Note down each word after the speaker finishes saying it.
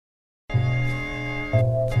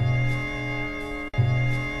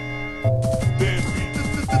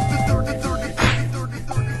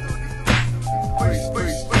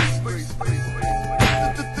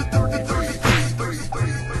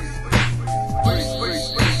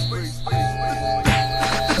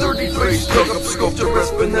bass, dug up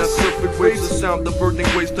sculpturesque finesse, serpent waves, the sound of burning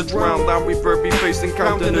ways to drown. Loud reverby facing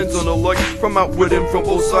countenance on a light from outward and from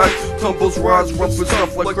both sides. Tumbles rise, rough with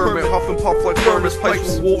stuff like Kermit, huff and puff like furnace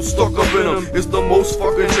pipes with wolves stuck up in them. It's the most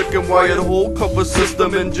fucking chicken wired hole cover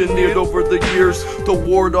system engineered over the years to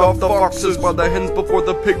ward off the foxes by the hens before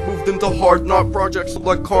the pig moved into hard knock projects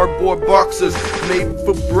like cardboard boxes made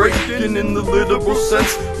for breaking in the literal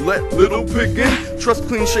sense. Let little pig in, trust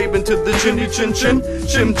clean shaven to the chinny chin chin,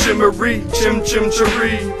 chim chimmery, chim chim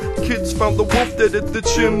cherry. Kids found the wolf dead at the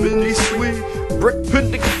chimney sweet. Brick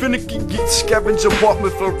picnic finicky geek scavenge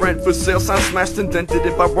apartment for rent. For sale sign smashed and dented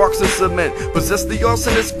it by rocks and cement. Possessed the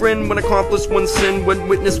arsonist friend when accomplished one sin. When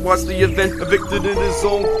witness watched the event evicted in his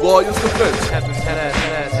own lawyer's defense.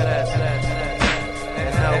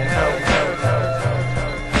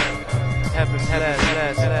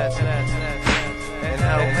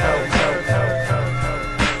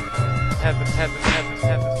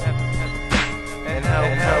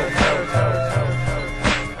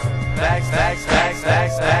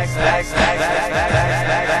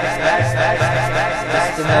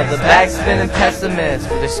 Another backspinning pessimist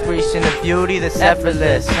with a screeching of beauty that's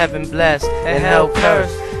effortless, heaven blessed and hell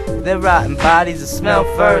cursed. Their rotten bodies that smell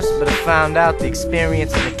first, but I found out the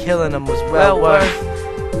experience of the killing them was well worth.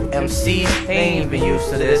 MCs ain't even used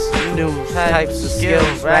to this. New types of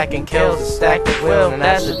skills, racking kills, a stack at will, and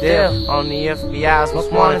that's the deal. On the FBI's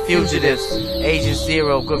most wanted fugitives. Agent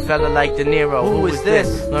Zero, good fella like De Niro. Who is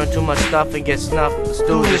this? Learn too much stuff and get snuffed. Let's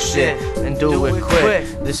do this shit and do it quick.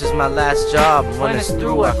 This is my last job, and when it's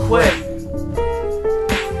through I quit.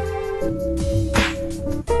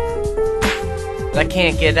 But I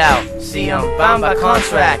can't get out. See, I'm bound by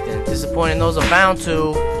contracting. Disappointing those are bound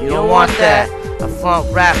to. You don't want that. I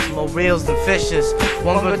flaunt raps, more reels than fishes.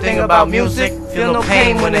 One good thing about music, feel no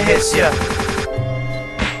pain when it hits ya.